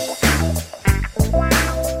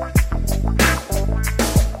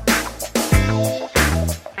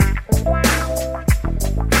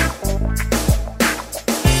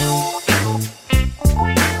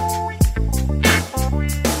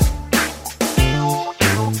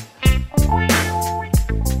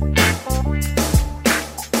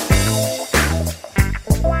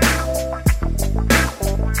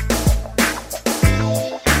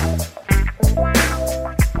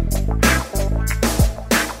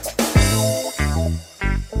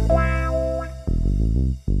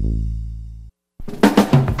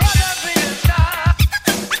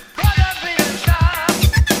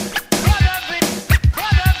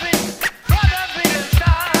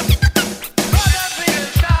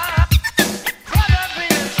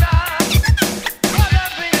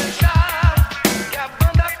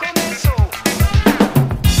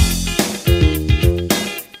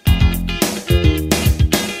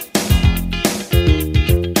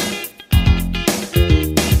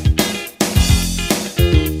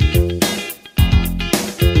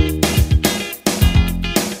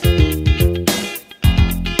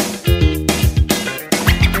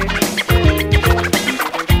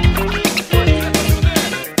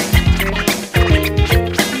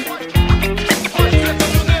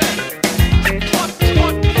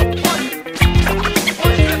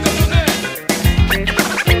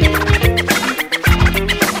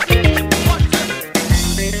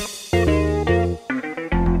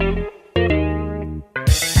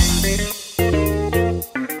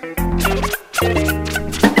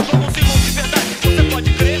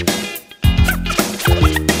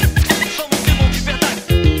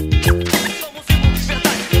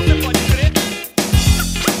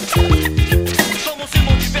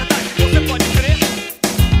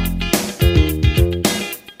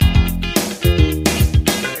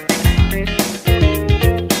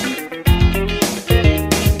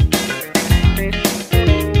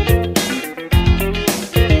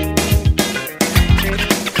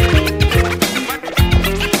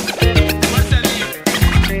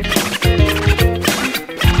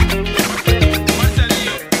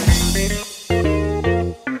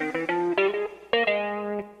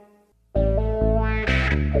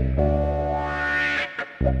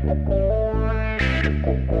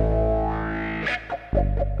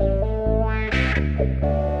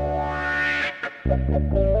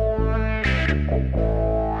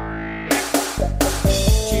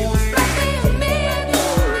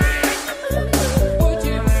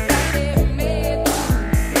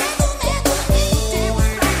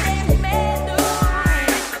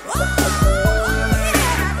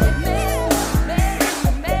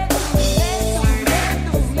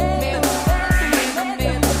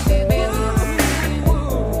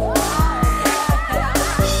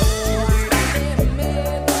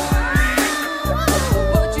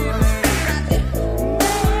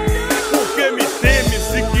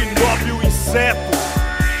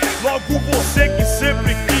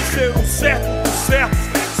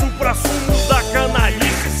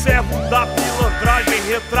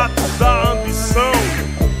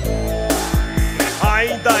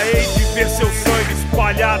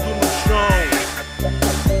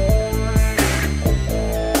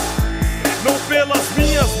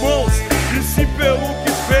 sim pelo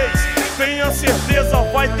que fez. Tenha certeza,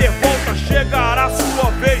 vai ter volta, chegará a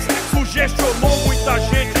sua vez. Sugestionou muita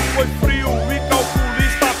gente, foi frio e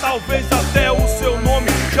calculista. Talvez até o seu nome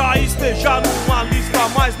já esteja numa lista,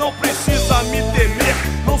 mas não precisa me temer,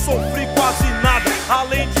 não sofri quase nada,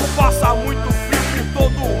 além de passar muito frio por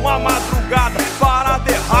toda uma madrugada.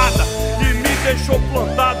 Parada errada e me deixou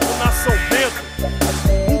plantado na São Bento.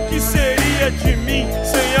 O que seria de mim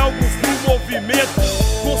sem alguns do movimento?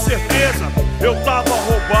 Com certeza eu tava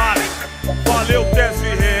roubado. Valeu, tese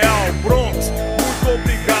real, Bronx, muito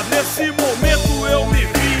obrigado. Nesse momento eu me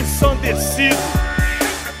vi ensandecido.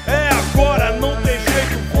 É agora, não tem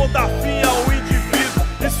jeito, vou dar fim ao indivíduo.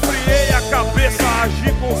 Esfriei a cabeça,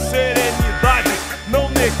 agi com serenidade. Não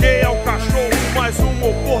neguei ao cachorro mais uma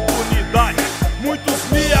oportunidade. Muitos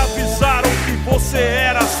me avisaram que você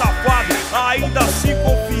era safado, ainda assim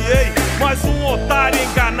confiei, mas um otário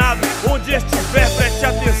enganado. Onde estiver, preste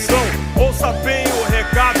atenção, ouça bem o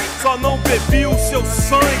recado. Só não bebi o seu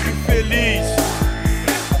sangue feliz,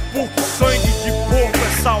 porque sangue de porco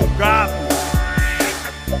é salgado.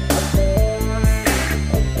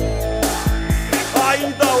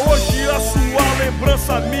 Ainda hoje a sua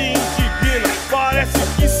lembrança me indigna. Parece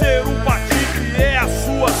que ser um patife é a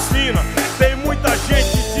sua sina. Tem muita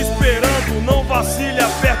gente te esperando, não vacile,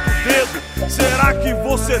 aperta o dedo. Será que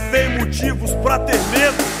você tem motivos pra ter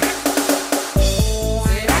medo?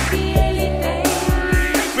 Será que ele tem?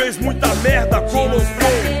 Fez muita merda, colocou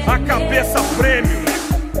a cabeça a prêmio.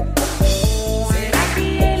 Será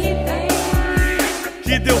que ele tem?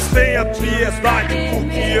 Que Deus tenha piedade,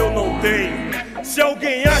 porque eu não tenho. Se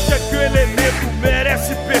alguém acha que o elemento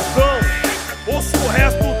merece perdão, ouça o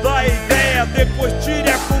resto da ideia, depois tire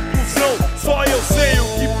a conclusão. Só eu sei o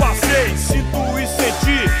que passei, sinto e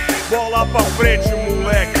senti. Bola pra frente,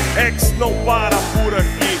 moleque, ex não para por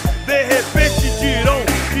aqui. De repente dirão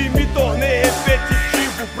que me tornei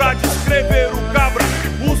repetitivo. Pra descrever o cabra,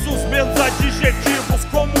 uso os mesmos adjetivos.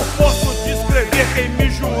 Como posso descrever quem me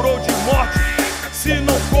jurou de morte, se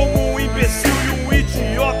não como um imbecil e um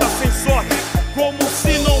idiota sem sorte? Como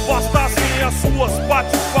se não bastassem as suas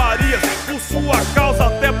patifarias. Por sua causa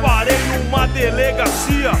até parei numa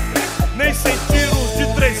delegacia. Nem sem tiros de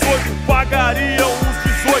 38 pagariam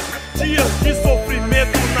os 18 dias de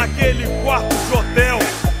sofrimento naquele quarto de hotel.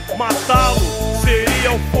 Matá-lo seria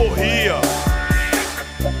alforria.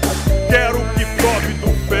 Quero que prove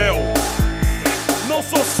do fel. Não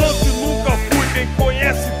sou santo e nunca fui, quem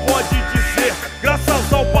conhece pode dizer.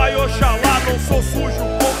 Graças ao Pai Oxalá não sou sujo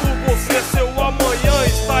como você. Seu amanhã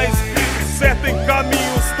está escrito certo em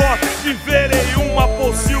caminhos tortos. Viverei uma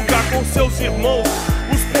pocilga com seus irmãos,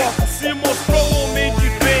 os porcos. Se mostrou homem de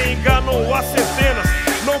bem, enganou as centenas.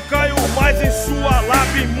 Não caio mais em sua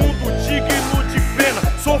lábia, imundo, digno de pena.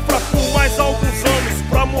 Sofra por mais alguns anos,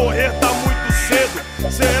 pra morrer tá muito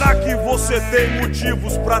cedo. Será que você tem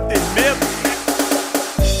motivos pra ter medo?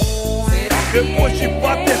 Depois de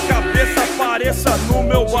bater cabeça, apareça no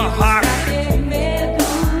meu barraco.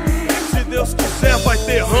 Se Deus quiser vai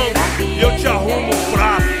ter rango e eu te arrumo um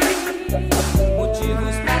prato.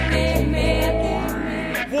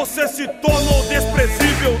 Você se tornou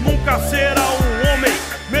desprezível, nunca será um homem.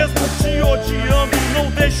 Mesmo te odiando, não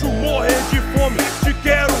deixo morrer de fome. Te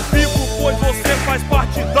quero vivo, pois você faz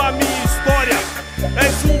parte da minha história.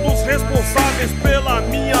 És um dos responsáveis pela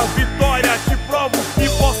minha vitória. Te provo que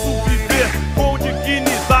posso viver com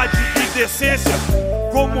dignidade e decência,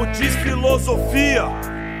 como diz filosofia.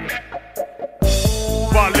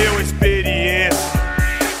 Valeu a experiência.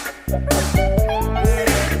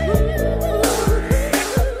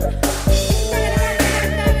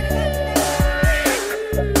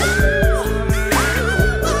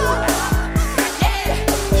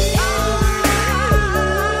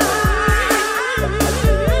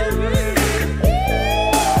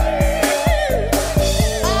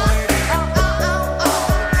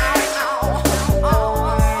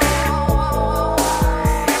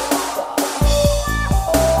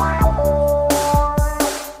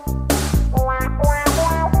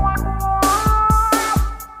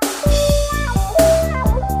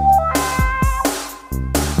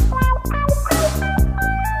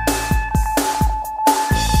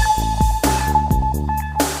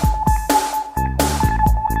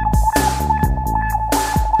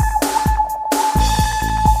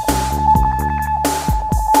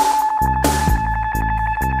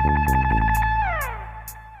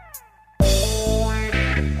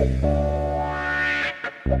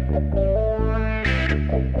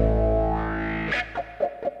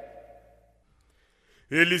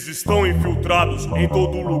 Eles estão infiltrados em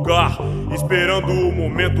todo lugar, esperando o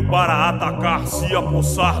momento para atacar, se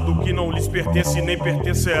apossar do que não lhes pertence nem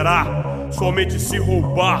pertencerá, somente se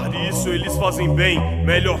roubar, e isso eles fazem bem,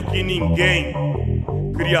 melhor que ninguém.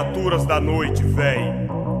 Criaturas da noite, véi,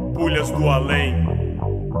 pulhas do além.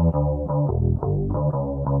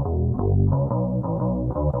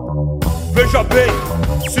 Veja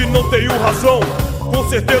bem, se não tenho razão, com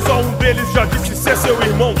certeza um deles já disse ser seu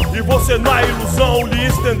irmão, e você na ilusão lhe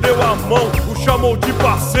estendeu a mão, o chamou de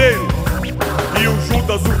parceiro, e o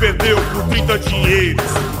Judas o vendeu por 30 dinheiros.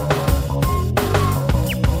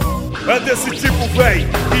 É desse tipo, véi,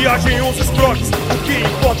 que agem uns escroques. O que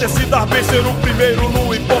importa é se dar bem, ser o primeiro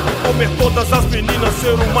no hip hop, comer todas as meninas,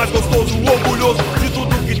 ser o mais gostoso, orgulhoso de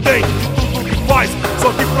tudo que tem, de tudo que faz. Só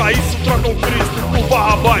que pra isso trocam Cristo por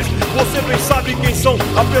Barrabás. Você bem sabe quem são,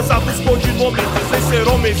 apesar dos codinomes. Dizem ser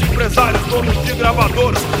homens, empresários, donos de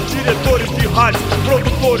gravadoras, diretores de rádio,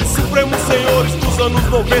 produtores, supremos senhores dos anos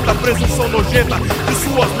 90. Presunção nojenta de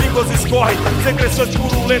suas línguas escorrem, secreções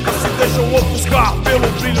purulentas se deixam ofuscar pelo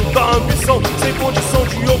brilho da ambição, sem condição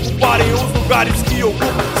de ocuparem os lugares que ocupam.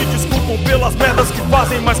 Se desculpam pelas merdas que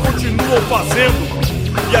fazem, mas continuam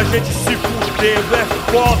fazendo. E a gente se fudendo, é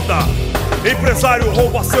foda. Empresário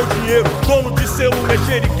rouba seu dinheiro, dono de selo,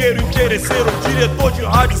 mexeriqueiro, interesseiro, diretor de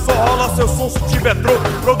rádio, só rola seu som se tiver troco.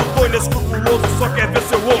 Produtor inescrupuloso, só quer ver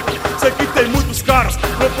seu oco. Sei que tem muitos caras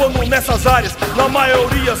propondo nessas áreas, na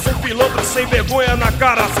maioria são pilantras sem vergonha na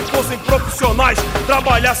cara. Se fossem profissionais,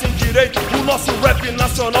 trabalhassem direito, o nosso rap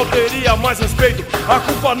nacional teria mais respeito. A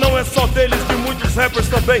culpa não é só deles, de muitos rappers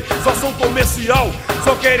também, só são comercial,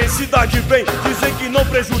 só querem se dar de bem. Dizem que não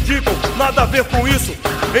prejudicam, nada a ver com isso.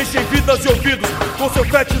 Enchem vidas e ouvidos com seu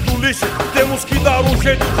pet do lixo. Temos que dar um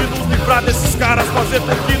jeito de nos livrar desses caras, fazer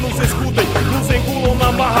com que nos escutem, nos engulam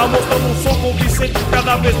na marra, mostrando um som convincente,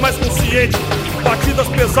 cada vez mais consciente. Batidas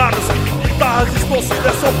pesadas, guitarras distorcidas,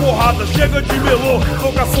 é só porrada. Chega de melô,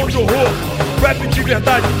 tocação de horror. Rap de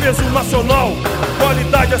verdade, peso nacional,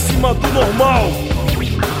 qualidade acima do normal.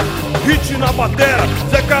 Hit na batera,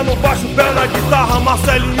 Zeca no baixo, pé na guitarra,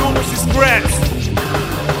 Marcelinho nos scratch.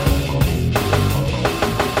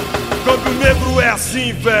 Câmbio negro é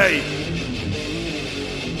assim, véi.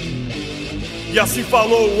 E assim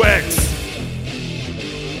falou o X.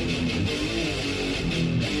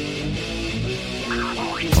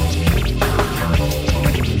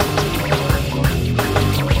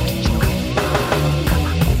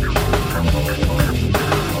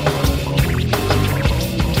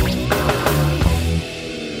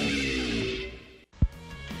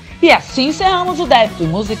 E assim encerramos o débito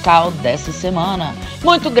musical dessa semana.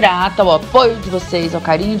 Muito grata ao apoio de vocês, ao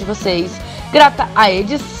carinho de vocês. Grata à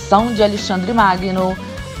edição de Alexandre Magno,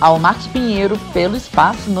 ao Marcos Pinheiro pelo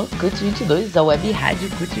espaço no CUT 22, a Web Rádio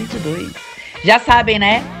CUT 22. Já sabem,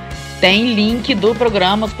 né? Tem link do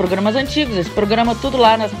programa, os programas antigos. Esse programa tudo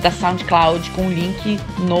lá da SoundCloud, com link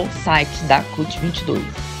no site da CUT 22.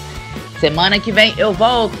 Semana que vem eu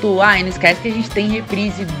volto. E não esquece que a gente tem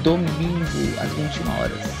reprise domingo às 21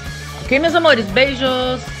 horas. Ok, meus amores?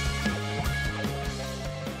 Beijos!